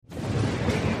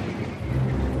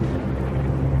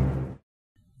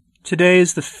Today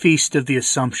is the Feast of the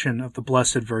Assumption of the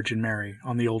Blessed Virgin Mary.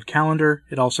 On the old calendar,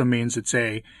 it also means it's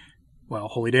a,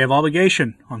 holy day of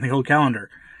obligation on the old calendar.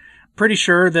 Pretty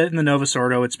sure that in the Novus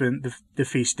Ordo, it's been the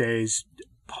feast days,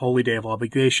 holy day of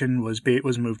obligation was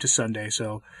moved to Sunday,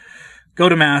 so go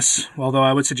to Mass, although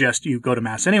I would suggest you go to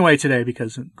Mass anyway today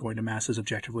because going to Mass is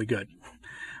objectively good.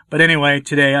 But anyway,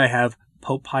 today I have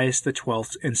Pope Pius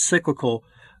XII's encyclical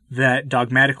that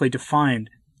dogmatically defined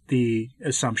the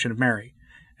Assumption of Mary.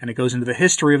 And it goes into the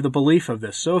history of the belief of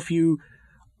this. So if you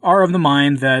are of the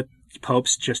mind that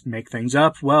popes just make things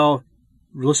up, well,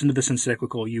 listen to this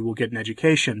encyclical. You will get an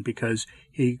education because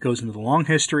he goes into the long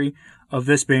history of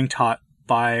this being taught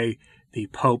by the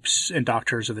popes and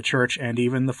doctors of the church and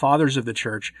even the fathers of the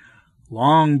church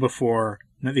long before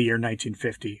the year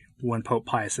 1950 when Pope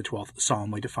Pius XII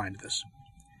solemnly defined this.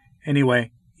 Anyway,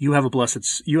 you have a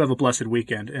blessed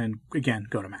weekend, and again,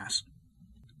 go to Mass.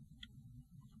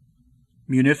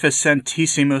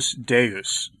 Munificentissimus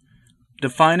Deus,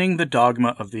 Defining the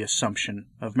Dogma of the Assumption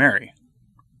of Mary,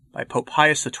 by Pope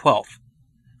Pius XII,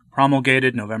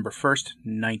 promulgated November 1st,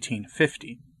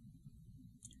 1950.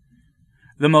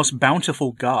 The most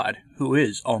bountiful God, who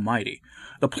is almighty,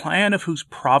 the plan of whose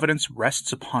providence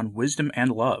rests upon wisdom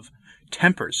and love,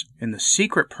 tempers, in the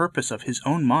secret purpose of his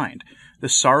own mind, the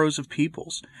sorrows of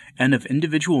peoples, and of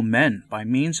individual men by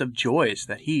means of joys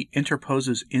that he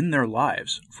interposes in their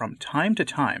lives from time to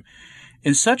time,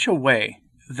 in such a way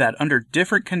that under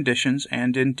different conditions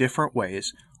and in different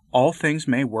ways, all things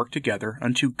may work together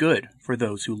unto good for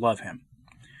those who love him.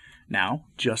 Now,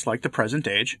 just like the present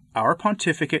age, our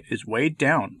pontificate is weighed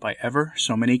down by ever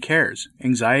so many cares,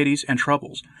 anxieties, and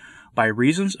troubles, by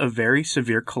reasons of very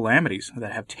severe calamities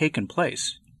that have taken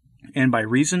place, and by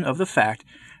reason of the fact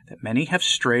that many have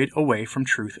strayed away from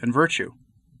truth and virtue.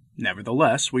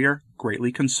 Nevertheless, we are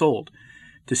greatly consoled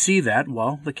to see that,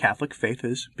 while the Catholic faith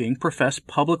is being professed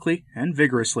publicly and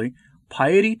vigorously,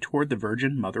 piety toward the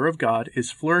Virgin Mother of God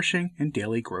is flourishing and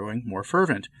daily growing more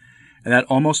fervent, and that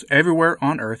almost everywhere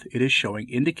on earth it is showing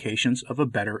indications of a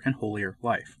better and holier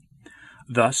life.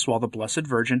 Thus, while the Blessed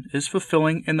Virgin is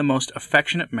fulfilling in the most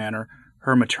affectionate manner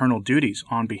her maternal duties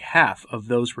on behalf of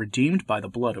those redeemed by the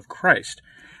blood of Christ,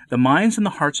 the minds and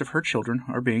the hearts of her children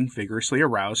are being vigorously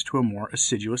aroused to a more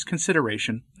assiduous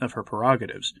consideration of her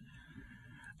prerogatives.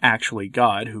 Actually,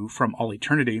 God, who from all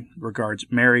eternity regards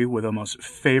Mary with a most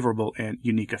favorable and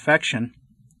unique affection,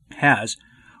 has,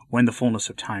 when the fullness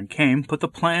of time came, put the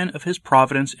plan of his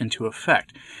providence into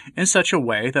effect in such a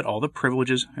way that all the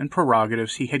privileges and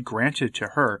prerogatives he had granted to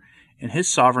her in his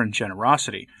sovereign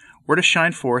generosity were to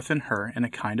shine forth in her in a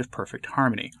kind of perfect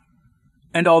harmony.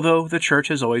 And although the Church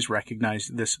has always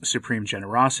recognized this supreme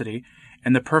generosity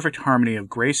and the perfect harmony of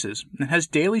graces, and has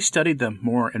daily studied them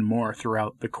more and more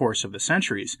throughout the course of the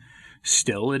centuries,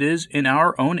 still it is in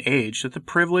our own age that the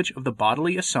privilege of the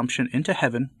bodily assumption into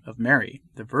heaven of Mary,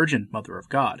 the Virgin Mother of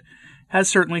God, has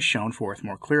certainly shone forth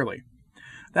more clearly.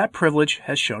 That privilege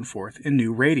has shone forth in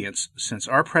new radiance since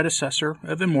our predecessor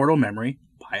of immortal memory,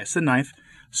 Pius IX,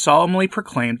 solemnly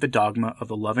proclaimed the dogma of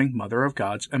the loving Mother of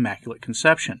God's Immaculate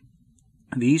Conception.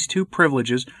 These two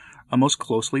privileges are most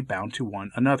closely bound to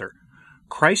one another.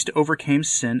 Christ overcame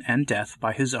sin and death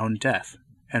by his own death,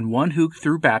 and one who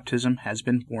through baptism has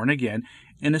been born again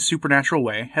in a supernatural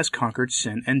way has conquered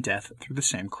sin and death through the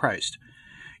same Christ.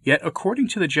 Yet, according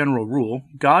to the general rule,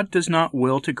 God does not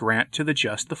will to grant to the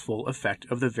just the full effect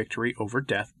of the victory over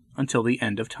death until the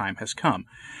end of time has come,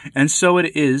 and so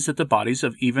it is that the bodies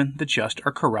of even the just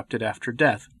are corrupted after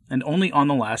death, and only on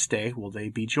the last day will they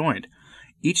be joined,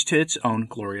 each to its own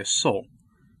glorious soul.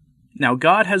 Now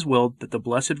God has willed that the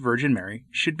Blessed Virgin Mary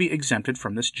should be exempted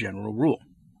from this general rule.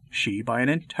 She, by an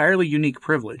entirely unique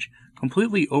privilege,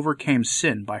 completely overcame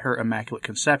sin by her Immaculate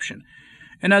Conception,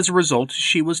 and as a result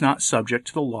she was not subject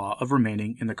to the law of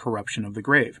remaining in the corruption of the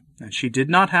grave, and she did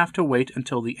not have to wait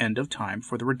until the end of time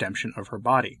for the redemption of her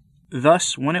body.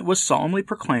 Thus, when it was solemnly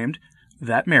proclaimed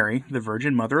that Mary, the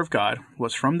Virgin Mother of God,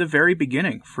 was from the very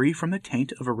beginning free from the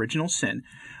taint of original sin,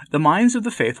 the minds of the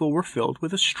faithful were filled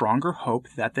with a stronger hope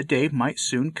that the day might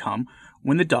soon come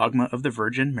when the dogma of the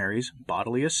Virgin Mary's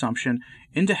bodily assumption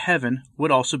into heaven would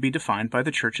also be defined by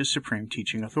the Church's supreme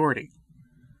teaching authority.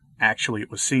 Actually, it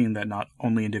was seen that not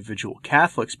only individual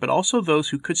Catholics, but also those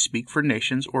who could speak for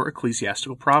nations or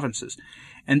ecclesiastical provinces,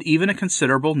 and even a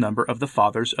considerable number of the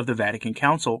Fathers of the Vatican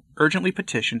Council urgently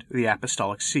petitioned the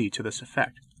Apostolic See to this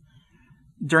effect.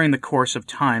 During the course of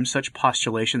time, such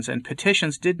postulations and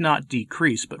petitions did not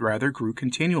decrease, but rather grew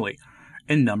continually,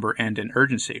 in number and in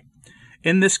urgency.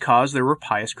 In this cause there were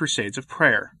pious crusades of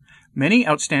prayer. Many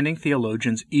outstanding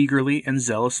theologians eagerly and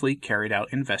zealously carried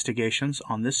out investigations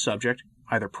on this subject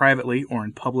either privately or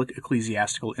in public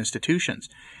ecclesiastical institutions,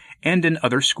 and in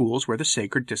other schools where the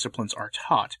sacred disciplines are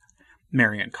taught.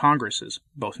 Marian congresses,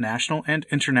 both national and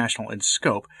international in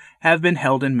scope, have been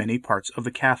held in many parts of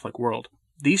the Catholic world.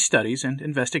 These studies and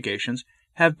investigations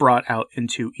have brought out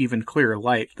into even clearer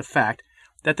light the fact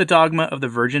that the dogma of the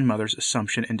Virgin Mother's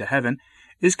Assumption into heaven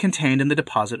is contained in the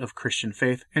deposit of Christian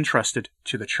faith entrusted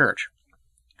to the Church.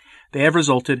 They have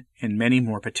resulted in many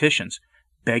more petitions,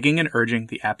 begging and urging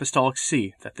the Apostolic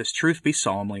See that this truth be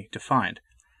solemnly defined.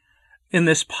 In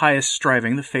this pious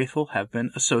striving, the faithful have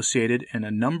been associated in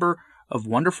a number of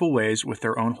wonderful ways with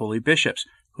their own holy bishops,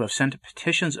 who have sent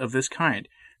petitions of this kind,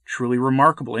 truly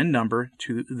remarkable in number,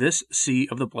 to this see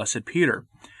of the Blessed Peter.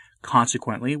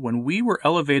 Consequently, when we were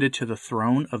elevated to the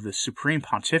throne of the Supreme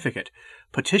Pontificate,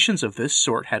 petitions of this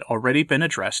sort had already been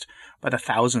addressed by the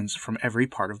thousands from every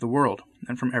part of the world,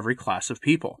 and from every class of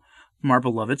people, from our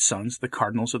beloved sons, the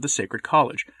cardinals of the Sacred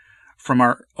College, from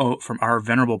our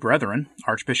venerable brethren,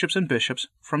 archbishops and bishops,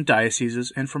 from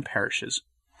dioceses and from parishes.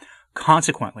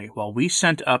 Consequently, while we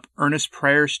sent up earnest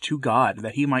prayers to God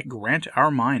that he might grant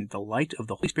our mind the light of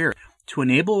the Holy Spirit to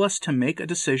enable us to make a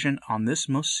decision on this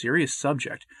most serious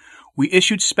subject, we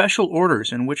issued special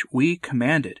orders in which we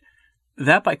commanded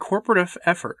that by corporate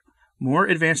effort more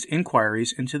advanced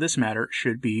inquiries into this matter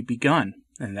should be begun,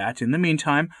 and that, in the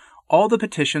meantime, all the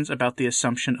petitions about the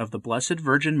Assumption of the Blessed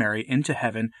Virgin Mary into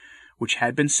heaven, which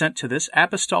had been sent to this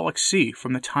Apostolic See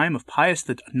from the time of Pius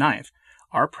IX,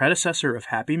 our predecessor of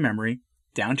happy memory,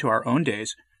 down to our own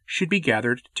days, should be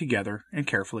gathered together and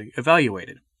carefully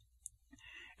evaluated.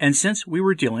 And since we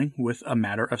were dealing with a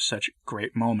matter of such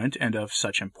great moment and of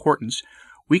such importance,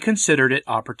 we considered it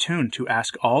opportune to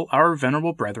ask all our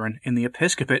venerable brethren in the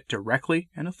episcopate directly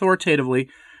and authoritatively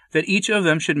that each of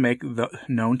them should make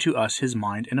known to us his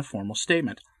mind in a formal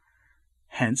statement.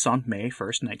 Hence, on May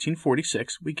 1st,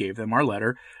 1946, we gave them our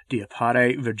letter De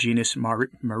Appare Virginis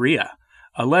Maria,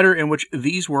 a letter in which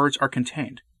these words are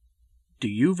contained. Do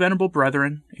you, venerable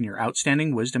brethren, in your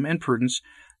outstanding wisdom and prudence,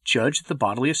 judge that the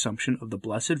bodily assumption of the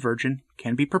Blessed Virgin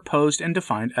can be proposed and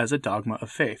defined as a dogma of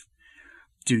faith?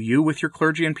 Do you, with your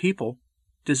clergy and people,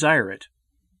 desire it?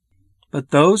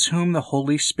 But those whom the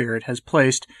Holy Spirit has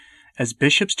placed as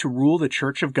bishops to rule the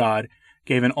Church of God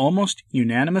gave an almost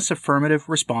unanimous affirmative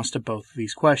response to both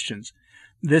these questions.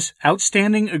 This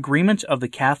outstanding agreement of the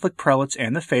Catholic prelates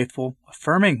and the faithful,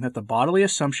 affirming that the bodily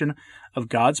assumption of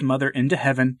God's Mother into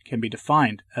heaven can be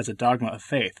defined as a dogma of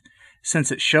faith,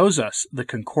 since it shows us the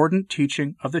concordant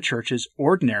teaching of the Church's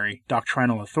ordinary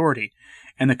doctrinal authority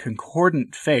and the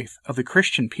concordant faith of the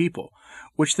Christian people,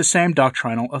 which the same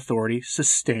doctrinal authority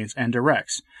sustains and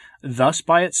directs. Thus,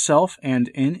 by itself and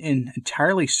in an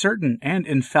entirely certain and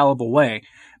infallible way,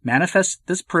 manifests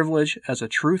this privilege as a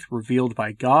truth revealed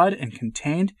by God and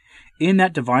contained in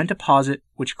that divine deposit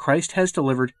which Christ has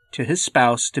delivered to his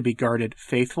spouse to be guarded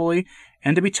faithfully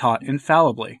and to be taught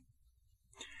infallibly.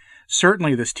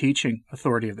 Certainly this teaching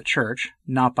authority of the Church,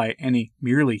 not by any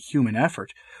merely human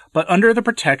effort, but under the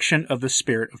protection of the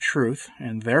Spirit of truth,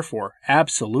 and therefore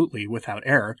absolutely without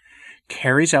error,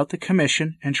 carries out the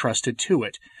commission entrusted to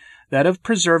it, that of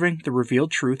preserving the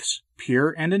revealed truths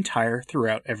pure and entire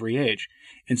throughout every age,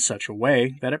 in such a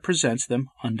way that it presents them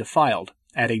undefiled,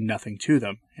 adding nothing to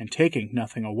them, and taking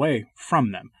nothing away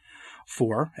from them.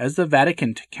 For, as the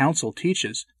Vatican Council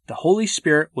teaches, the Holy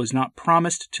Spirit was not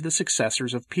promised to the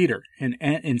successors of Peter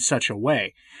in such a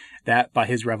way that, by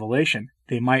his revelation,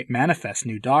 they might manifest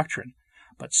new doctrine,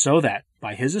 but so that,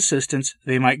 by his assistance,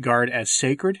 they might guard as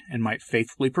sacred and might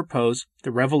faithfully propose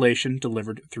the revelation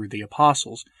delivered through the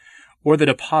apostles, or the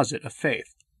deposit of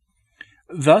faith.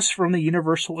 Thus, from the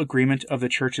universal agreement of the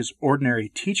Church's ordinary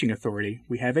teaching authority,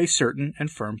 we have a certain and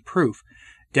firm proof,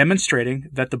 demonstrating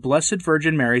that the Blessed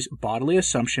Virgin Mary's bodily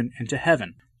assumption into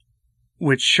heaven,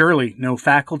 which surely no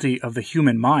faculty of the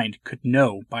human mind could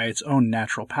know by its own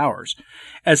natural powers,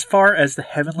 as far as the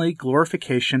heavenly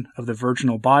glorification of the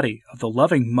virginal body of the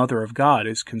loving Mother of God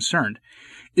is concerned,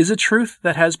 is a truth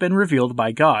that has been revealed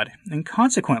by God, and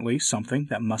consequently something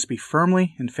that must be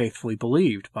firmly and faithfully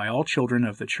believed by all children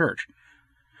of the Church.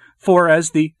 For, as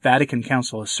the Vatican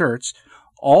Council asserts,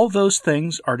 all those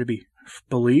things are to be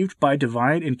believed by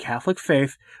divine and Catholic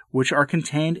faith which are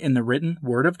contained in the written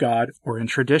Word of God or in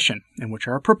tradition, and which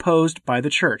are proposed by the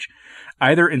Church,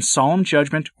 either in solemn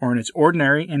judgment or in its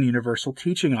ordinary and universal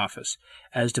teaching office,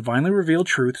 as divinely revealed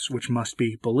truths which must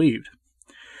be believed.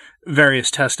 Various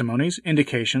testimonies,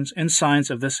 indications, and signs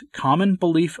of this common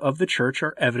belief of the Church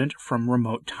are evident from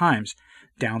remote times,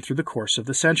 down through the course of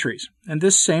the centuries, and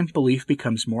this same belief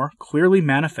becomes more clearly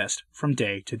manifest from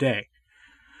day to day.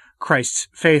 Christ's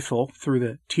faithful, through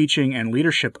the teaching and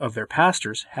leadership of their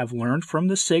pastors, have learned from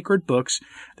the sacred books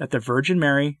that the Virgin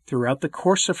Mary, throughout the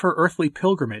course of her earthly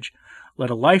pilgrimage,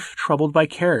 led a life troubled by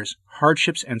cares,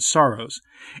 hardships, and sorrows,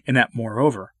 and that,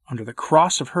 moreover, under the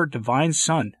cross of her divine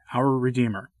Son, our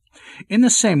Redeemer. In the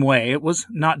same way, it was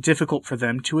not difficult for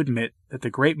them to admit that the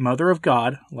great Mother of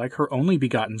God, like her only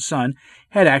begotten Son,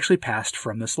 had actually passed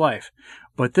from this life.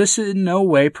 But this in no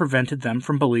way prevented them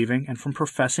from believing and from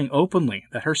professing openly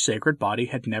that her sacred body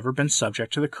had never been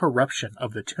subject to the corruption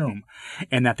of the tomb,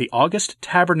 and that the august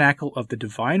tabernacle of the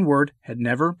divine Word had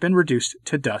never been reduced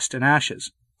to dust and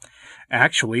ashes.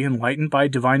 Actually, enlightened by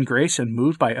divine grace and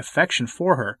moved by affection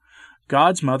for her,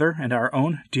 God's mother and our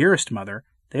own dearest mother,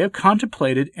 they have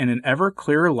contemplated in an ever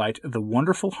clearer light the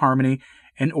wonderful harmony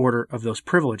and order of those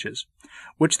privileges,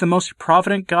 which the most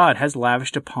provident God has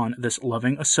lavished upon this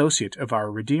loving associate of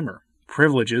our Redeemer,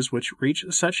 privileges which reach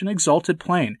such an exalted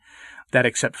plane that,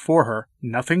 except for her,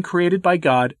 nothing created by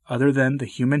God other than the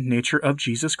human nature of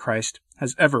Jesus Christ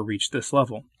has ever reached this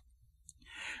level.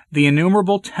 The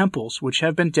innumerable temples which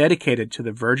have been dedicated to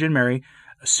the Virgin Mary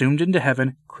assumed into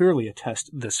heaven clearly attest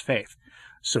this faith.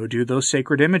 So do those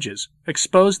sacred images,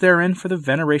 exposed therein for the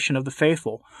veneration of the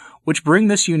faithful, which bring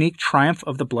this unique triumph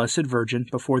of the Blessed Virgin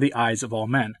before the eyes of all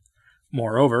men.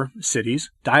 Moreover,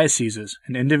 cities, dioceses,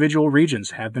 and individual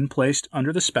regions have been placed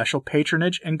under the special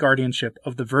patronage and guardianship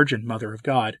of the Virgin Mother of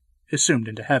God, assumed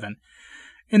into heaven.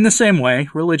 In the same way,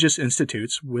 religious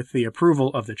institutes, with the approval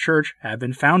of the Church, have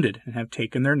been founded and have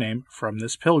taken their name from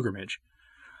this pilgrimage.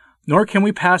 Nor can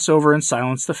we pass over in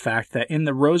silence the fact that in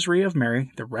the Rosary of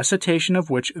Mary, the recitation of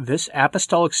which this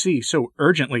Apostolic See so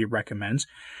urgently recommends,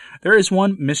 there is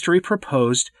one mystery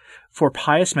proposed for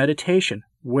pious meditation,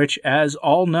 which, as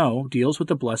all know, deals with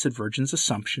the Blessed Virgin's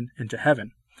Assumption into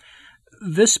heaven.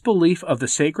 This belief of the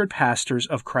sacred pastors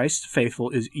of Christ's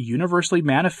faithful is universally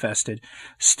manifested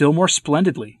still more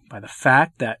splendidly by the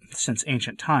fact that, since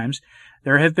ancient times,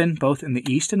 there have been both in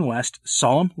the East and West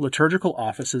solemn liturgical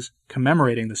offices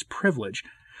commemorating this privilege.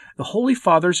 The Holy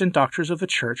Fathers and Doctors of the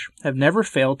Church have never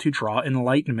failed to draw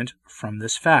enlightenment from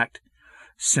this fact,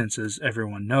 since, as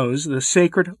everyone knows, the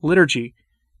sacred liturgy,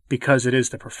 because it is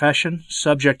the profession,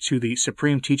 subject to the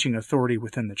supreme teaching authority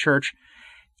within the Church,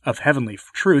 of heavenly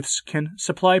truths, can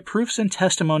supply proofs and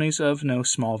testimonies of no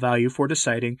small value for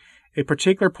deciding a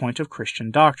particular point of Christian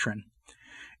doctrine.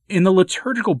 In the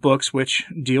liturgical books which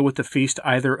deal with the feast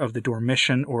either of the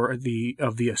Dormition or of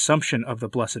the Assumption of the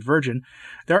Blessed Virgin,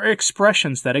 there are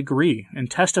expressions that agree in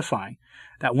testifying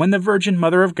that when the Virgin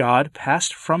Mother of God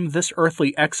passed from this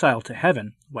earthly exile to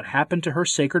heaven, what happened to her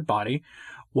sacred body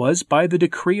was by the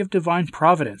decree of divine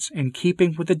providence in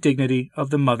keeping with the dignity of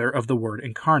the Mother of the Word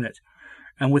incarnate,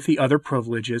 and with the other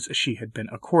privileges she had been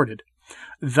accorded.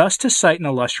 Thus, to cite an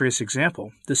illustrious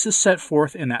example, this is set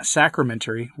forth in that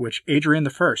sacramentary which Adrian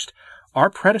I, our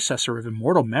predecessor of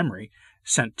immortal memory,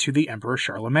 sent to the Emperor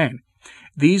Charlemagne.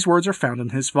 These words are found in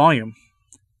his volume.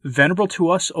 Venerable to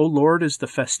us, O Lord, is the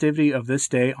festivity of this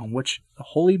day on which the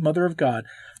Holy Mother of God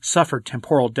suffered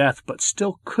temporal death, but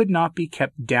still could not be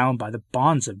kept down by the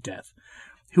bonds of death,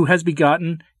 who has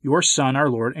begotten your Son, our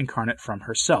Lord, incarnate from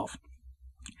herself.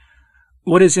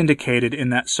 What is indicated in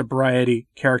that sobriety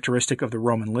characteristic of the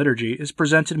Roman liturgy is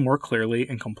presented more clearly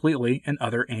and completely in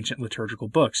other ancient liturgical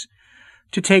books.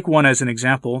 To take one as an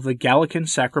example, the Gallican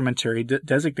Sacramentary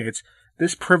designates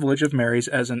this privilege of Mary's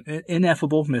as an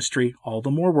ineffable mystery all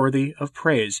the more worthy of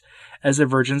praise, as the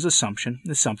Virgin's Assumption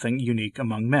is something unique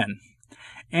among men.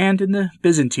 And in the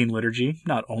Byzantine liturgy,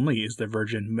 not only is the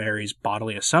Virgin Mary's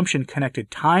bodily Assumption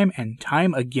connected time and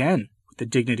time again with the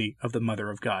dignity of the Mother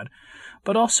of God,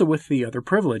 but also with the other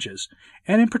privileges,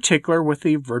 and in particular with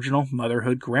the virginal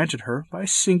motherhood granted her by a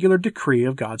singular decree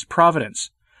of God's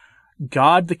providence.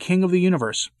 God, the King of the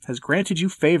universe, has granted you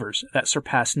favors that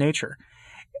surpass nature.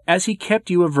 As he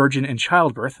kept you a virgin in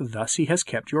childbirth, thus he has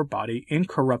kept your body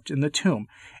incorrupt in the tomb,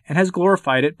 and has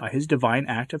glorified it by his divine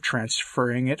act of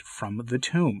transferring it from the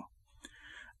tomb.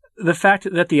 The fact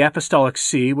that the Apostolic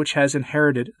See, which has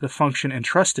inherited the function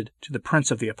entrusted to the Prince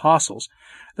of the Apostles,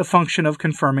 the function of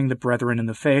confirming the brethren in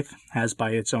the faith, has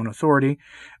by its own authority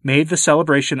made the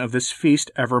celebration of this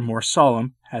feast ever more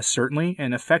solemn, has certainly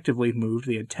and effectively moved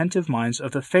the attentive minds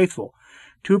of the faithful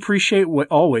to appreciate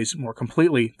always more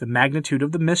completely the magnitude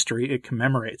of the mystery it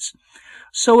commemorates.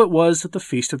 So it was that the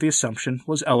Feast of the Assumption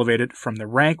was elevated from the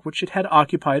rank which it had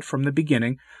occupied from the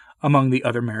beginning among the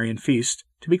other Marian feasts,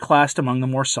 to be classed among the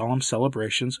more solemn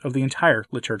celebrations of the entire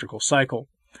liturgical cycle.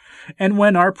 And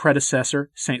when our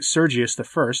predecessor, St. Sergius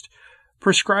I,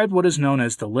 prescribed what is known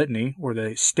as the Litany, or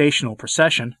the Stational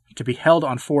Procession, to be held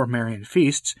on 4 Marian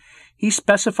feasts, he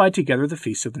specified together the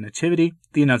feasts of the Nativity,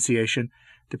 the Annunciation,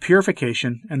 the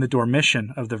Purification, and the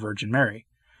Dormition of the Virgin Mary.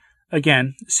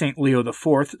 Again, St. Leo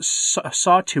IV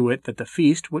saw to it that the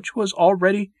feast, which was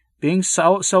already being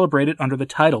celebrated under the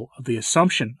title of the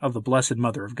Assumption of the Blessed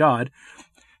Mother of God,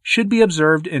 should be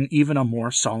observed in even a more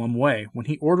solemn way, when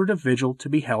he ordered a vigil to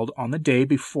be held on the day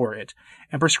before it,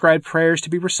 and prescribed prayers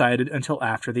to be recited until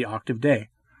after the octave day.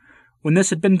 When this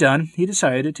had been done, he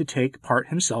decided to take part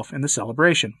himself in the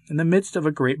celebration, in the midst of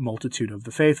a great multitude of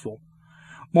the faithful.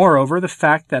 Moreover, the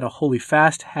fact that a holy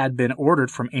fast had been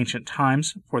ordered from ancient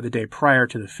times for the day prior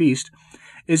to the feast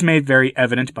is made very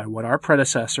evident by what our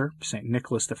predecessor, St.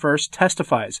 Nicholas I,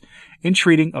 testifies in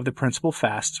treating of the principal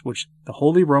fasts which the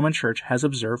Holy Roman Church has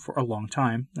observed for a long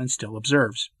time and still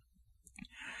observes.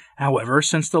 However,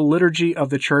 since the liturgy of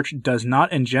the Church does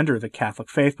not engender the Catholic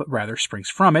faith, but rather springs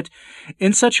from it,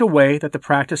 in such a way that the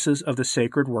practices of the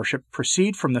sacred worship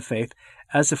proceed from the faith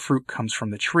as the fruit comes from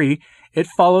the tree, it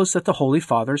follows that the Holy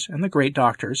Fathers and the great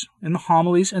doctors, in the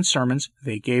homilies and sermons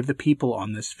they gave the people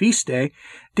on this feast day,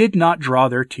 did not draw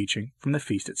their teaching from the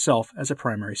feast itself as a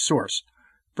primary source,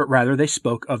 but rather they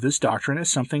spoke of this doctrine as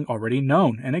something already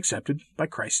known and accepted by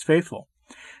Christ's faithful.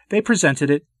 They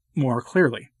presented it more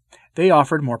clearly. They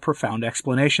offered more profound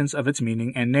explanations of its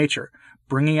meaning and nature,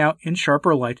 bringing out in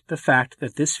sharper light the fact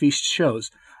that this feast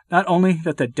shows not only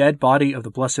that the dead body of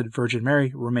the Blessed Virgin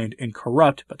Mary remained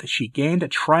incorrupt, but that she gained a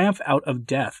triumph out of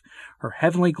death, her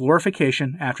heavenly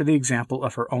glorification after the example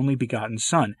of her only begotten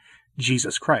Son,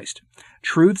 Jesus Christ,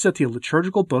 truths that the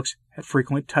liturgical books had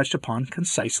frequently touched upon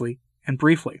concisely and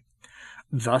briefly.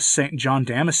 Thus St. John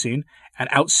Damascene, an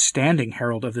outstanding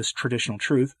herald of this traditional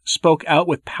truth, spoke out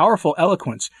with powerful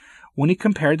eloquence when he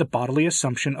compared the bodily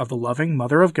assumption of the loving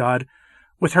Mother of God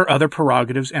with her other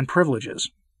prerogatives and privileges.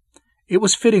 It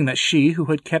was fitting that she, who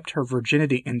had kept her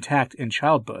virginity intact in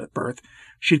childbirth,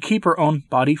 should keep her own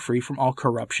body free from all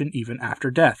corruption even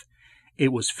after death.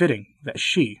 It was fitting that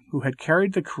she, who had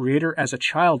carried the Creator as a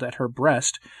child at her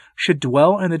breast, should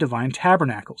dwell in the divine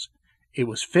tabernacles. It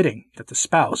was fitting that the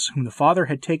spouse, whom the Father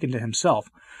had taken to himself,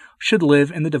 should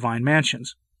live in the divine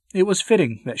mansions. It was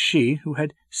fitting that she, who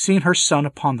had seen her Son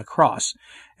upon the cross,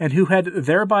 and who had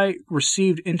thereby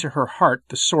received into her heart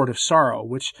the sword of sorrow,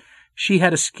 which she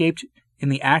had escaped in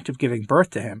the act of giving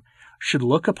birth to him, should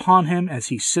look upon him as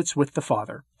he sits with the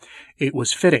Father. It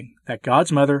was fitting that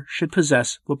God's mother should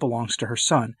possess what belongs to her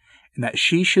Son, and that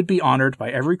she should be honored by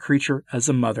every creature as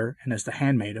a mother and as the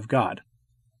handmaid of God.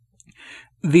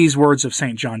 These words of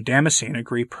St. John Damascene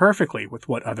agree perfectly with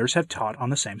what others have taught on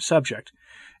the same subject.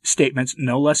 Statements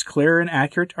no less clear and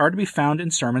accurate are to be found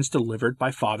in sermons delivered by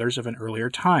fathers of an earlier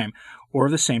time or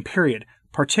of the same period,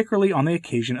 particularly on the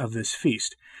occasion of this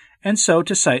feast. And so,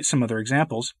 to cite some other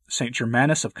examples, St.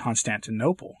 Germanus of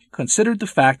Constantinople considered the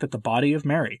fact that the body of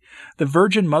Mary, the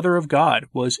Virgin Mother of God,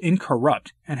 was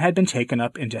incorrupt and had been taken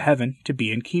up into heaven to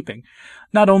be in keeping,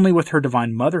 not only with her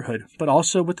divine motherhood, but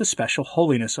also with the special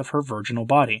holiness of her virginal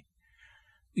body.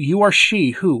 You are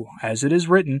she who, as it is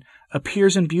written,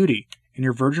 appears in beauty, and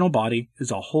your virginal body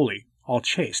is all holy, all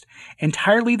chaste,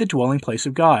 entirely the dwelling place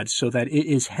of God, so that it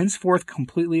is henceforth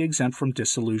completely exempt from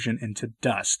dissolution into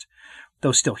dust.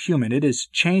 Though still human, it is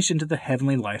changed into the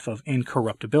heavenly life of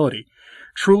incorruptibility,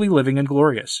 truly living and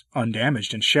glorious,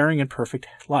 undamaged and sharing in perfect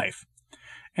life.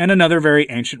 And another very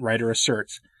ancient writer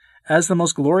asserts, as the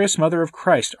most glorious mother of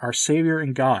Christ, our Savior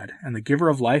and God, and the giver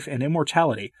of life and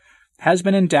immortality, has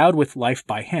been endowed with life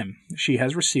by him, she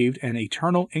has received an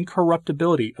eternal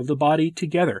incorruptibility of the body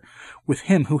together with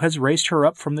him who has raised her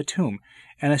up from the tomb,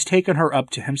 and has taken her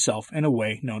up to himself in a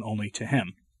way known only to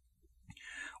him.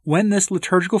 When this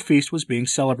liturgical feast was being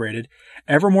celebrated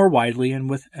ever more widely and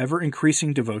with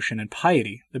ever-increasing devotion and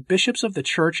piety, the bishops of the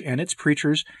Church and its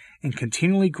preachers, in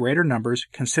continually greater numbers,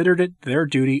 considered it their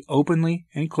duty openly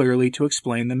and clearly to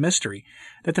explain the mystery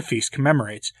that the feast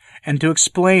commemorates, and to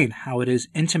explain how it is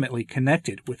intimately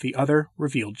connected with the other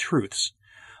revealed truths.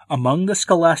 Among the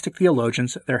scholastic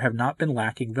theologians there have not been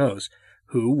lacking those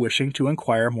who, wishing to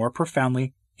inquire more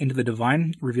profoundly into the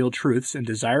divine revealed truths and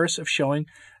desirous of showing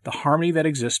the harmony that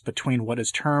exists between what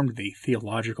is termed the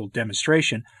theological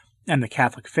demonstration and the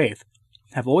Catholic faith,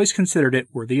 have always considered it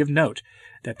worthy of note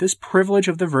that this privilege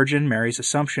of the Virgin Mary's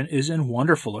Assumption is in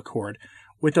wonderful accord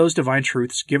with those divine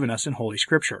truths given us in Holy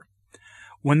Scripture.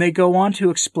 When they go on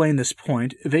to explain this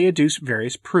point, they adduce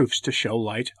various proofs to show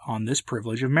light on this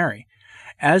privilege of Mary.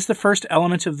 As the first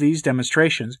element of these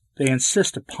demonstrations, they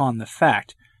insist upon the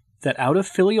fact that out of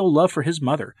filial love for his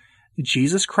mother,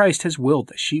 Jesus Christ has willed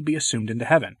that she be assumed into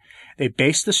heaven. They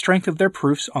base the strength of their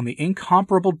proofs on the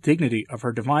incomparable dignity of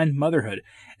her divine motherhood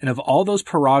and of all those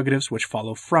prerogatives which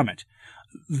follow from it.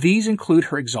 These include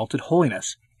her exalted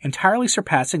holiness, entirely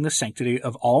surpassing the sanctity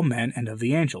of all men and of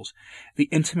the angels, the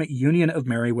intimate union of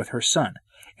Mary with her Son,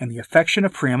 and the affection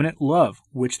of preeminent love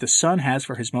which the Son has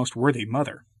for his most worthy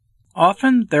mother.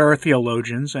 Often there are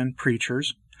theologians and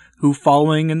preachers who,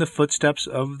 following in the footsteps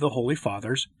of the Holy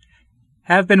Fathers,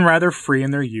 have been rather free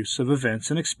in their use of events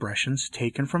and expressions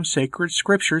taken from sacred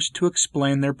scriptures to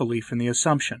explain their belief in the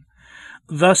Assumption.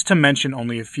 Thus, to mention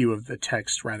only a few of the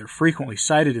texts rather frequently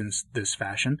cited in this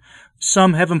fashion,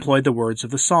 some have employed the words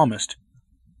of the psalmist,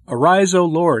 "Arise, O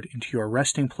Lord, into your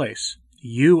resting place,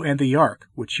 you and the ark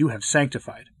which you have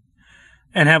sanctified,"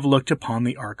 and have looked upon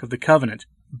the Ark of the Covenant,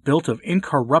 built of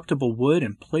incorruptible wood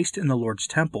and placed in the Lord's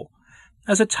temple,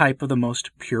 as a type of the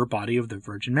most pure body of the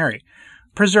Virgin Mary,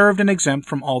 preserved and exempt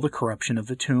from all the corruption of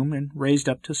the tomb and raised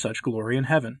up to such glory in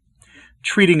heaven.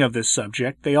 Treating of this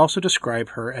subject, they also describe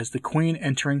her as the Queen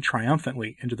entering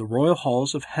triumphantly into the royal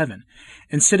halls of heaven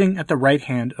and sitting at the right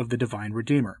hand of the divine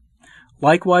Redeemer.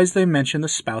 Likewise, they mention the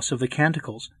spouse of the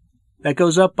Canticles, that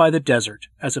goes up by the desert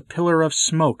as a pillar of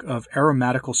smoke of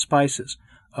aromatical spices,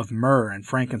 of myrrh and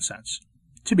frankincense,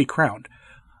 to be crowned.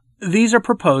 These are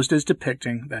proposed as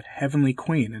depicting that heavenly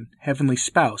Queen and heavenly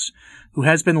spouse who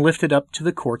has been lifted up to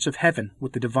the courts of heaven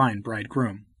with the divine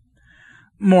bridegroom.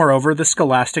 Moreover, the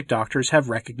scholastic doctors have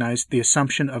recognized the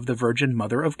Assumption of the Virgin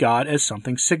Mother of God as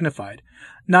something signified,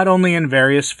 not only in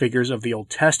various figures of the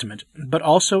Old Testament, but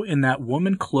also in that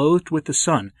woman clothed with the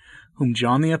Son, whom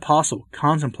John the Apostle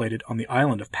contemplated on the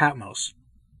island of Patmos.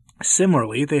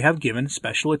 Similarly, they have given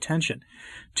special attention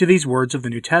to these words of the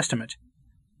New Testament,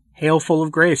 "Hail, full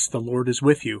of grace, the Lord is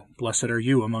with you. Blessed are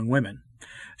you among women,"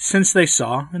 since they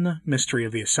saw, in the mystery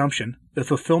of the Assumption, the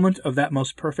fulfillment of that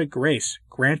most perfect grace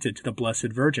granted to the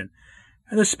Blessed Virgin,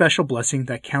 and the special blessing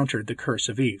that countered the curse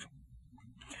of Eve.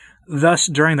 Thus,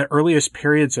 during the earliest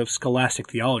periods of scholastic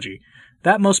theology,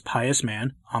 that most pious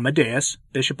man, Amadeus,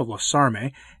 Bishop of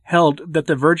Sarme, held that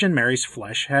the Virgin Mary's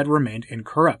flesh had remained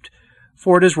incorrupt,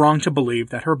 for it is wrong to believe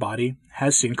that her body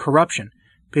has seen corruption,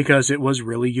 because it was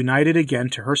really united again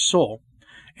to her soul,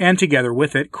 and together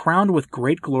with it crowned with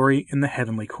great glory in the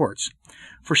heavenly courts.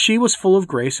 For she was full of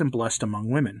grace and blessed among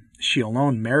women. She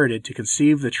alone merited to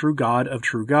conceive the true God of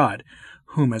true God,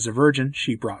 whom as a virgin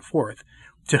she brought forth,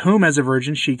 to whom as a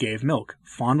virgin she gave milk,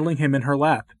 fondling him in her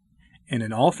lap, and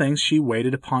in all things she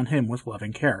waited upon him with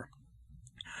loving care.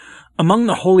 Among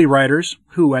the holy writers,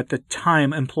 who at the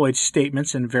time employed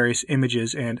statements and various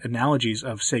images and analogies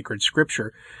of sacred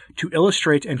scripture to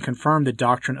illustrate and confirm the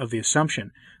doctrine of the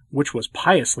Assumption, which was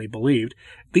piously believed,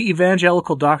 the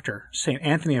evangelical doctor, St.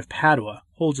 Anthony of Padua,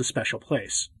 holds a special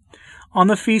place. On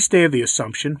the feast day of the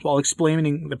Assumption, while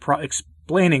explaining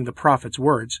the prophet's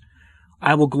words,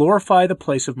 "I will glorify the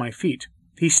place of my feet,"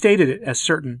 he stated it as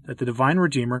certain that the divine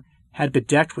Redeemer had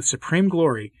bedecked with supreme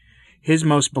glory his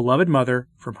most beloved mother,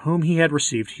 from whom he had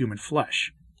received human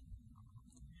flesh.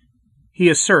 He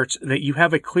asserts that you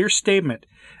have a clear statement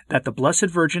that the Blessed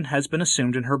Virgin has been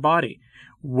assumed in her body,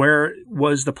 where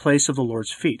was the place of the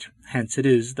Lord's feet. Hence it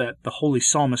is that the holy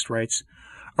psalmist writes,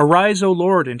 "Arise, O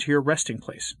Lord, into your resting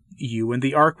place, you and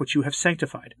the ark which you have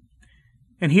sanctified."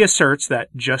 And he asserts that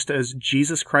just as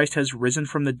Jesus Christ has risen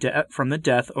from the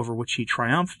death over which he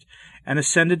triumphed and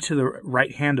ascended to the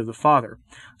right hand of the Father,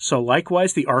 so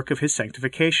likewise the ark of his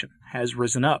sanctification has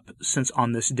risen up, since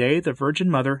on this day the Virgin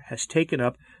Mother has taken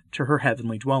up to her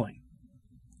heavenly dwelling.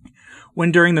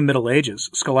 When during the Middle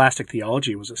Ages scholastic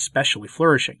theology was especially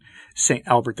flourishing, St.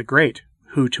 Albert the Great,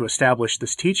 who to establish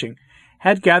this teaching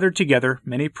had gathered together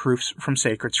many proofs from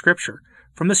sacred scripture,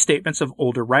 from the statements of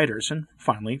older writers, and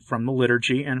finally from the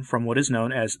liturgy and from what is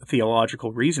known as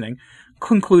theological reasoning,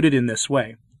 concluded in this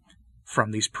way: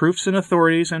 from these proofs and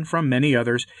authorities, and from many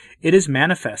others, it is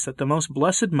manifest that the most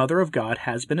blessed Mother of God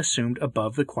has been assumed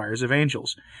above the choirs of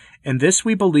angels, and this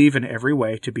we believe in every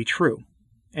way to be true.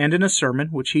 And in a sermon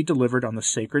which he delivered on the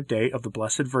sacred day of the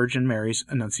Blessed Virgin Mary's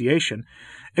Annunciation,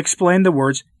 explained the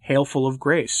words, "Hail, full of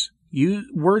grace,"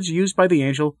 words used by the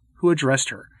angel who addressed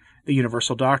her, the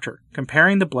universal doctor,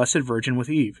 comparing the Blessed Virgin with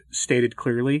Eve, stated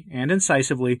clearly and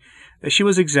incisively that she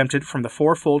was exempted from the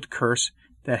fourfold curse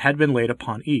that had been laid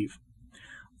upon Eve.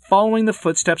 Following the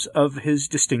footsteps of his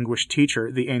distinguished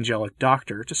teacher, the angelic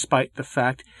doctor, despite the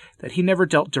fact that he never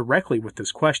dealt directly with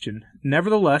this question,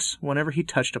 nevertheless, whenever he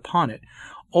touched upon it,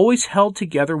 always held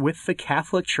together with the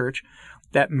Catholic Church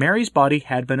that Mary's body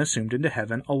had been assumed into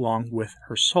heaven along with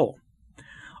her soul.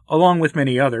 Along with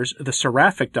many others, the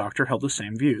Seraphic doctor held the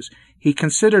same views. He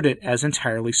considered it as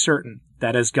entirely certain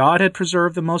that as God had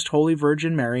preserved the Most Holy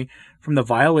Virgin Mary from the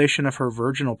violation of her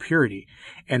virginal purity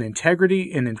and integrity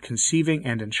in conceiving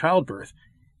and in childbirth,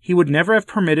 he would never have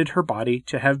permitted her body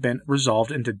to have been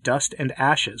resolved into dust and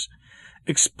ashes.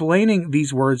 Explaining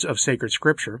these words of sacred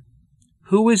scripture,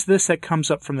 "Who is this that comes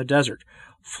up from the desert,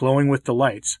 flowing with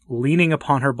delights, leaning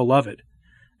upon her beloved?"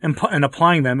 and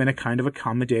applying them in a kind of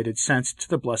accommodated sense to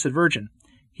the Blessed Virgin,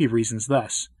 he reasons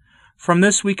thus: "From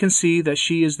this we can see that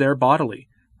she is there bodily.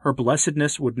 Her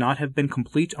blessedness would not have been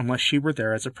complete unless she were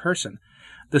there as a person.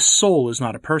 The soul is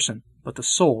not a person, but the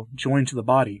soul, joined to the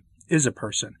body, is a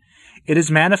person. It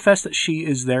is manifest that she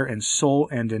is there in soul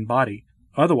and in body,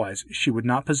 otherwise she would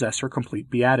not possess her complete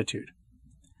beatitude."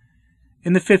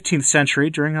 In the 15th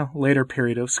century, during a later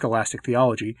period of scholastic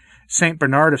theology, St.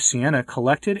 Bernard of Siena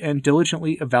collected and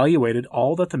diligently evaluated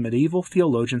all that the medieval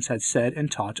theologians had said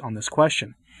and taught on this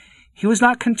question. He was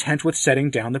not content with setting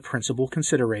down the principal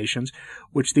considerations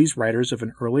which these writers of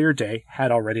an earlier day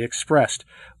had already expressed,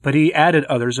 but he added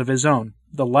others of his own: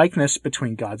 the likeness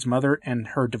between God's Mother and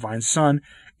her divine Son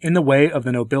in the way of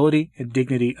the nobility and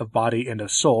dignity of body and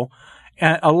of soul,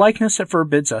 a likeness that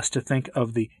forbids us to think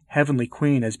of the heavenly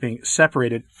Queen as being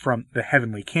separated from the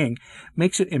heavenly King,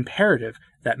 makes it imperative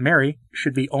that Mary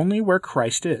should be only where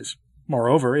Christ is.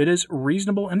 Moreover, it is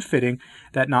reasonable and fitting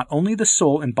that not only the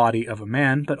soul and body of a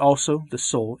man, but also the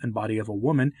soul and body of a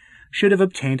woman should have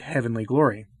obtained heavenly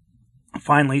glory.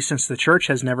 Finally, since the Church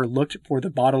has never looked for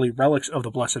the bodily relics of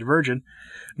the Blessed Virgin,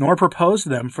 nor proposed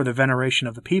them for the veneration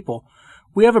of the people,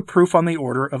 we have a proof on the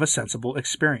order of a sensible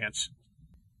experience.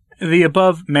 The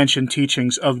above-mentioned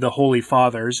teachings of the Holy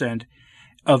Fathers and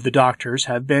of the doctors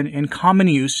have been in common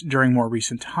use during more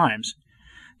recent times.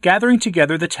 Gathering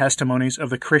together the testimonies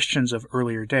of the Christians of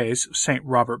earlier days, St.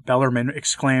 Robert Bellarmine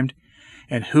exclaimed,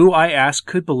 "And who, I ask,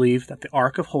 could believe that the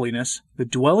Ark of Holiness, the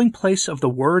dwelling place of the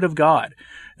Word of God,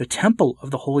 the temple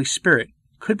of the Holy Spirit,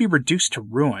 could be reduced to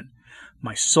ruin?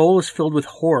 My soul is filled with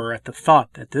horror at the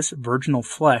thought that this virginal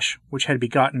flesh, which had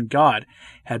begotten God,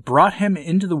 had brought him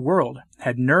into the world,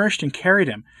 had nourished and carried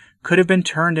him, could have been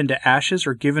turned into ashes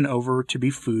or given over to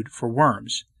be food for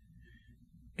worms."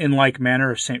 In like manner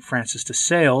of St. Francis de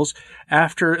Sales,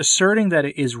 after asserting that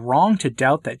it is wrong to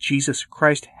doubt that Jesus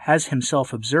Christ has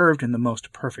himself observed in the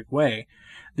most perfect way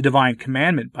the divine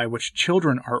commandment by which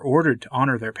children are ordered to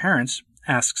honor their parents,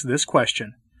 asks this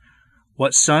question: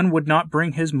 "What son would not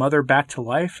bring his mother back to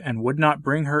life, and would not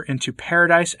bring her into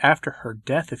paradise after her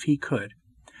death if he could?"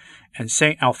 And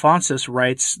St. Alphonsus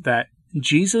writes that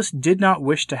Jesus did not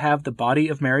wish to have the body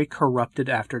of Mary corrupted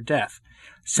after death,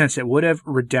 since it would have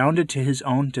redounded to his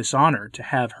own dishonor to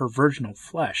have her virginal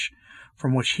flesh,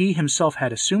 from which he himself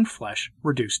had assumed flesh,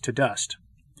 reduced to dust.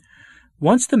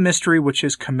 Once the mystery which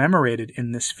is commemorated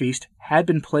in this feast had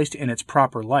been placed in its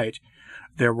proper light,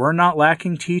 there were not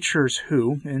lacking teachers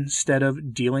who, instead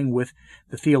of dealing with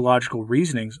the theological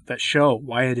reasonings that show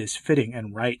why it is fitting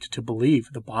and right to believe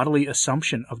the bodily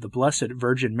assumption of the Blessed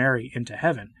Virgin Mary into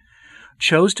heaven,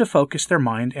 chose to focus their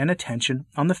mind and attention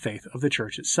on the faith of the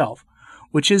Church itself,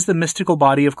 which is the mystical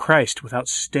body of Christ without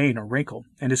stain or wrinkle,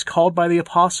 and is called by the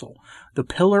Apostle the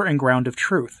pillar and ground of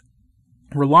truth.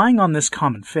 Relying on this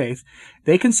common faith,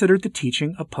 they considered the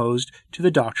teaching opposed to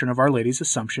the doctrine of Our Lady's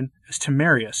Assumption as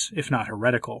temerarious, if not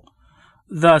heretical.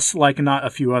 Thus, like not a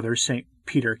few others, St.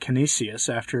 Peter Canisius,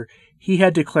 after he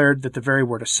had declared that the very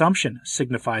word Assumption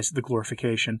signifies the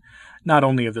glorification not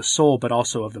only of the soul but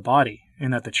also of the body,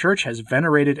 and that the Church has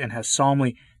venerated and has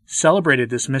solemnly celebrated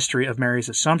this mystery of Mary's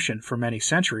Assumption for many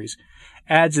centuries,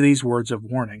 adds these words of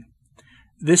warning: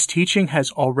 "This teaching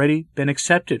has already been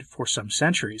accepted for some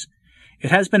centuries. It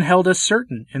has been held as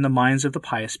certain in the minds of the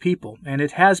pious people, and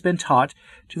it has been taught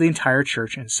to the entire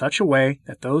Church in such a way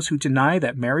that those who deny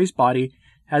that Mary's body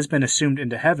has been assumed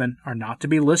into heaven are not to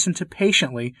be listened to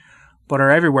patiently, but are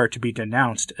everywhere to be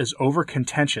denounced as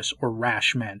over-contentious or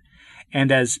rash men,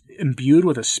 and as imbued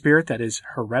with a spirit that is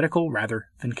heretical rather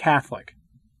than Catholic."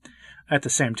 At the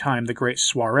same time, the great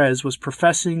Suarez was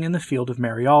professing in the field of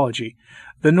Mariology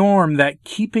the norm that,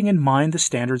 keeping in mind the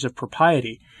standards of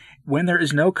propriety, when there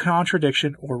is no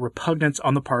contradiction or repugnance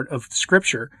on the part of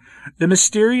Scripture, the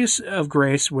mysterious of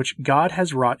grace which God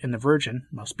has wrought in the Virgin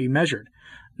must be measured,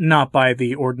 not by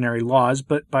the ordinary laws,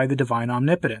 but by the divine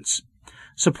omnipotence.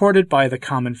 Supported by the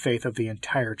common faith of the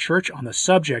entire Church on the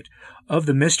subject of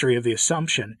the mystery of the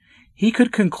Assumption, he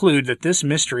could conclude that this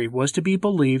mystery was to be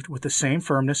believed with the same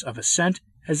firmness of assent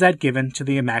as that given to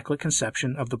the Immaculate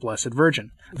Conception of the Blessed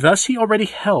Virgin. Thus he already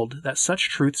held that such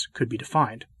truths could be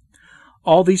defined.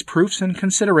 All these proofs and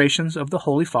considerations of the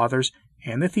Holy Fathers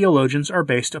and the theologians are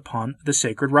based upon the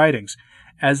sacred writings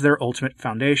as their ultimate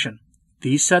foundation.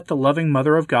 These set the loving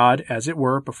Mother of God, as it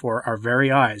were, before our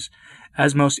very eyes,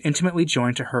 as most intimately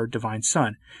joined to her divine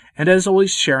Son, and as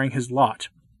always sharing his lot.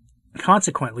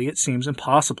 Consequently, it seems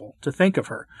impossible to think of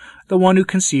her, the one who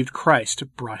conceived Christ,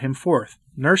 brought him forth,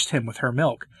 nursed him with her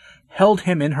milk, held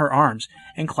him in her arms,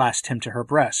 and clasped him to her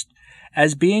breast,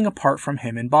 as being apart from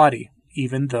him in body,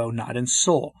 even though not in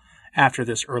soul, after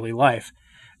this early life.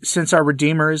 Since our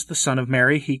Redeemer is the Son of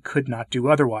Mary, he could not do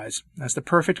otherwise, as the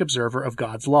perfect observer of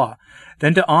God's law,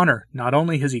 than to honor not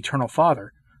only his eternal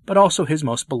Father, but also his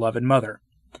most beloved Mother.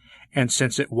 And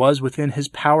since it was within his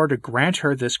power to grant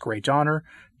her this great honor,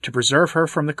 to preserve her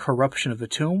from the corruption of the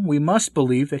tomb, we must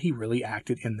believe that he really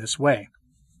acted in this way.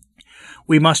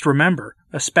 We must remember,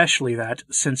 especially that,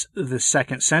 since the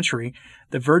 2nd century,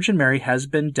 the Virgin Mary has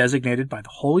been designated by the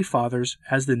Holy Fathers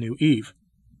as the new Eve,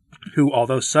 who,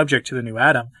 although subject to the new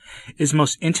Adam, is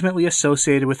most intimately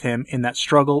associated with him in that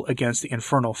struggle against the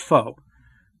infernal foe,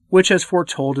 which, as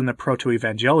foretold in the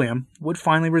Proto-Evangelium, would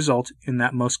finally result in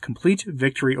that most complete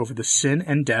victory over the sin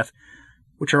and death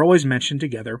which are always mentioned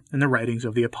together in the writings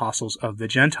of the apostles of the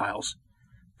Gentiles.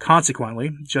 Consequently,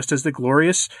 just as the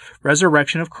glorious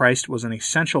resurrection of Christ was an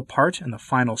essential part and the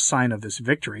final sign of this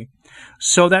victory,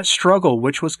 so that struggle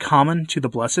which was common to the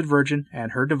Blessed Virgin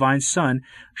and her divine Son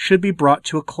should be brought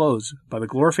to a close by the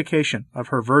glorification of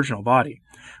her virginal body.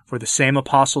 For the same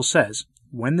apostle says,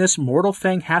 "When this mortal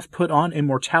thing hath put on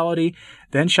immortality,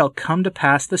 then shall come to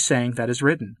pass the saying that is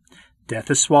written, Death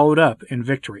is swallowed up in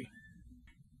victory."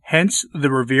 Hence, the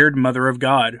revered Mother of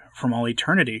God, from all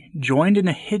eternity, joined in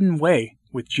a hidden way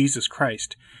with Jesus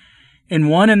Christ, in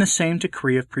one and the same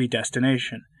decree of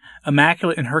predestination,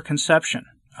 immaculate in her conception,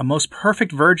 a most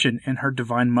perfect virgin in her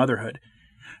divine motherhood,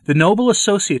 the noble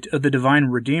associate of the divine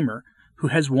Redeemer, who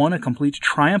has won a complete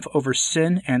triumph over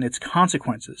sin and its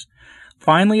consequences,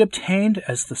 finally obtained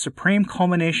as the supreme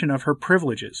culmination of her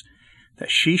privileges, that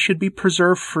she should be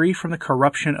preserved free from the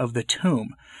corruption of the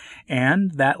tomb,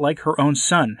 and that, like her own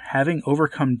Son, having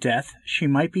overcome death, she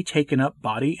might be taken up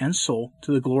body and soul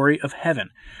to the glory of heaven,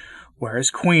 where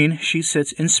as Queen she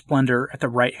sits in splendor at the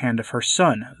right hand of her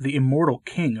Son, the immortal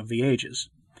King of the ages.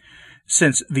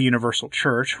 Since the universal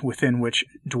Church, within which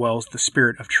dwells the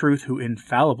Spirit of truth who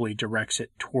infallibly directs it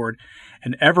toward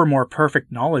an ever more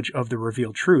perfect knowledge of the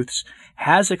revealed truths,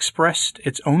 has expressed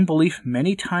its own belief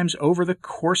many times over the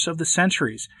course of the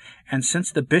centuries, and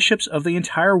since the bishops of the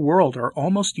entire world are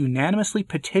almost unanimously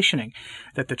petitioning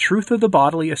that the truth of the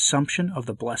bodily assumption of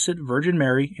the Blessed Virgin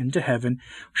Mary into heaven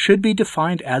should be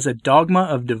defined as a dogma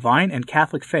of divine and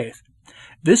Catholic faith,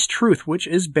 this truth, which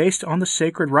is based on the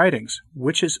sacred writings,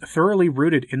 which is thoroughly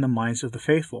rooted in the minds of the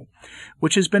faithful,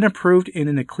 which has been approved in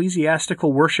an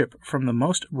ecclesiastical worship from the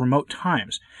most remote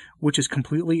times, which is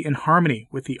completely in harmony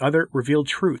with the other revealed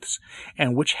truths,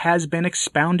 and which has been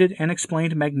expounded and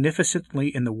explained magnificently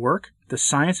in the work, the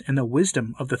science, and the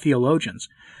wisdom of the theologians,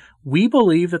 we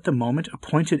believe that the moment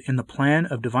appointed in the plan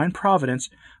of divine providence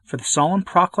for the solemn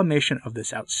proclamation of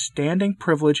this outstanding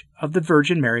privilege of the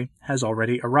Virgin Mary has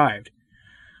already arrived.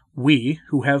 We,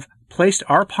 who have placed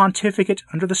our pontificate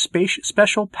under the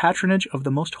special patronage of the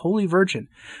Most Holy Virgin,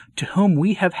 to whom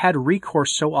we have had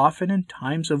recourse so often in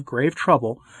times of grave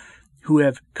trouble, who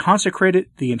have consecrated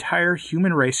the entire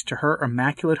human race to her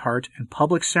immaculate heart in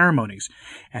public ceremonies,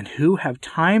 and who have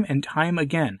time and time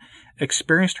again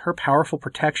experienced her powerful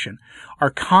protection,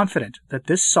 are confident that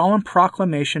this solemn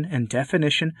proclamation and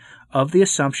definition of the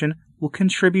Assumption will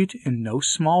contribute in no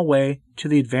small way to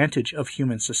the advantage of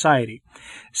human society,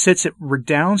 since it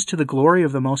redounds to the glory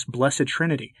of the most blessed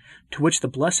Trinity, to which the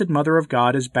Blessed Mother of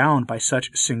God is bound by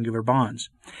such singular bonds.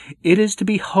 It is to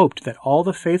be hoped that all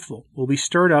the faithful will be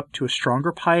stirred up to a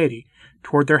stronger piety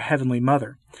toward their Heavenly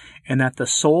Mother, and that the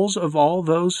souls of all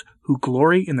those who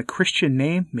glory in the Christian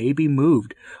name may be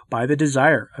moved by the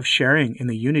desire of sharing in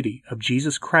the unity of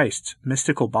Jesus Christ's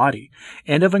mystical body,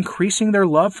 and of increasing their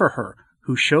love for her,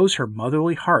 who shows her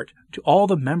motherly heart to all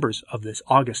the members of this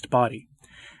august body.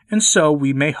 And so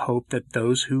we may hope that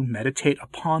those who meditate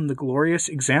upon the glorious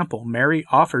example Mary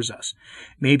offers us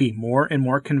may be more and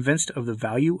more convinced of the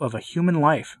value of a human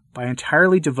life by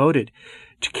entirely devoted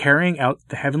to carrying out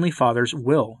the Heavenly Father's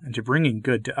will and to bringing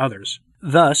good to others.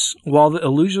 Thus, while the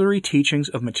illusory teachings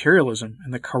of materialism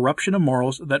and the corruption of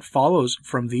morals that follows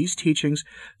from these teachings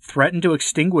threaten to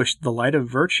extinguish the light of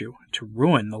virtue, to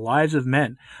ruin the lives of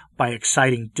men by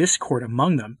exciting discord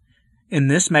among them, in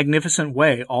this magnificent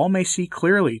way all may see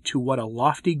clearly to what a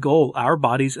lofty goal our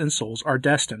bodies and souls are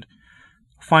destined.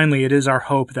 Finally, it is our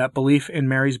hope that belief in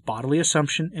Mary's bodily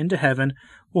assumption into heaven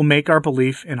will make our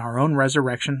belief in our own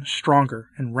resurrection stronger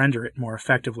and render it more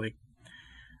effectively.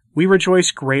 We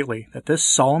rejoice greatly that this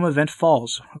solemn event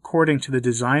falls, according to the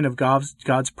design of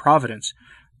God's providence,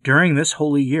 during this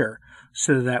holy year,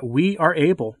 so that we are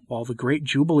able, while the great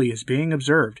Jubilee is being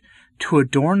observed, to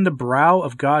adorn the brow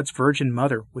of God's Virgin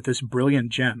Mother with this brilliant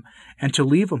gem, and to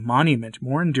leave a monument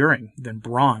more enduring than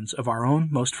bronze of our own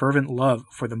most fervent love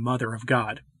for the Mother of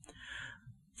God.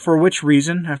 For which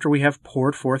reason, after we have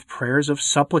poured forth prayers of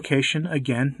supplication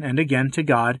again and again to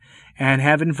God, and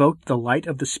have invoked the light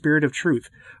of the Spirit of truth,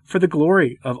 for the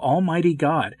glory of Almighty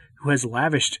God, who has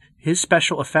lavished his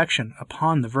special affection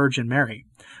upon the Virgin Mary,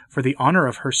 for the honor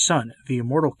of her Son, the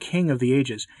immortal King of the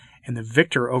ages, and the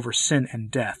victor over sin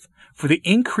and death, for the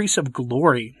increase of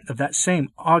glory of that same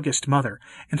august Mother,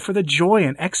 and for the joy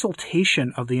and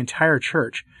exultation of the entire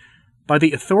Church, by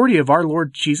the authority of our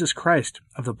Lord Jesus Christ,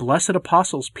 of the blessed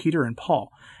apostles Peter and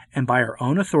Paul, and by our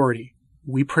own authority,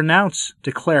 we pronounce,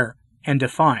 declare, and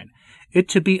define it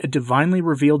to be a divinely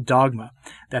revealed dogma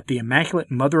that the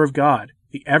Immaculate Mother of God,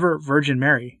 the ever Virgin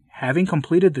Mary, having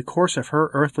completed the course of her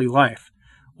earthly life,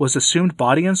 was assumed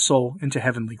body and soul into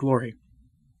heavenly glory.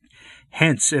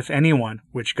 Hence, if anyone,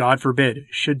 which God forbid,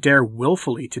 should dare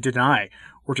wilfully to deny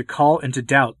or to call into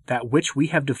doubt that which we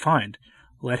have defined,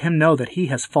 let him know that he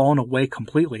has fallen away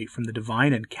completely from the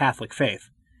divine and Catholic faith.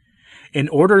 In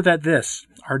order that this,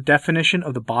 our definition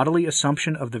of the bodily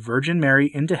assumption of the Virgin Mary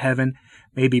into heaven,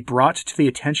 may be brought to the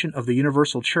attention of the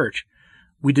universal Church,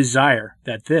 we desire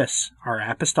that this, our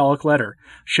apostolic letter,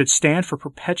 should stand for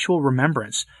perpetual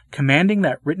remembrance, commanding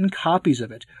that written copies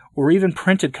of it, or even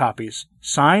printed copies,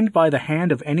 signed by the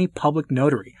hand of any public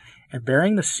notary, and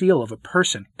bearing the seal of a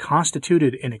person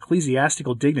constituted in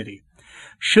ecclesiastical dignity,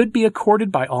 should be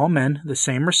accorded by all men the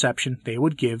same reception they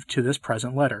would give to this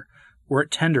present letter, were it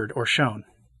tendered or shown.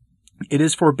 It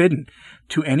is forbidden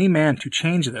to any man to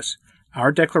change this,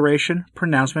 our declaration,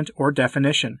 pronouncement, or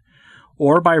definition,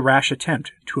 or by rash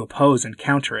attempt to oppose and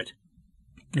counter it.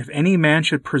 If any man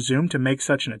should presume to make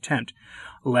such an attempt,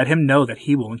 let him know that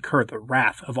he will incur the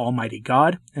wrath of Almighty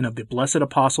God and of the blessed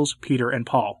apostles Peter and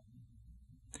Paul.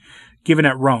 Given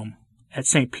at Rome, at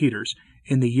St. Peter's,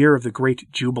 in the year of the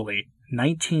Great Jubilee,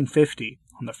 1950,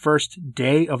 on the first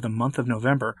day of the month of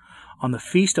November, on the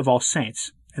Feast of All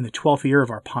Saints, in the 12th year of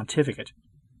our pontificate.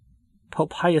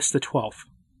 Pope Pius XII.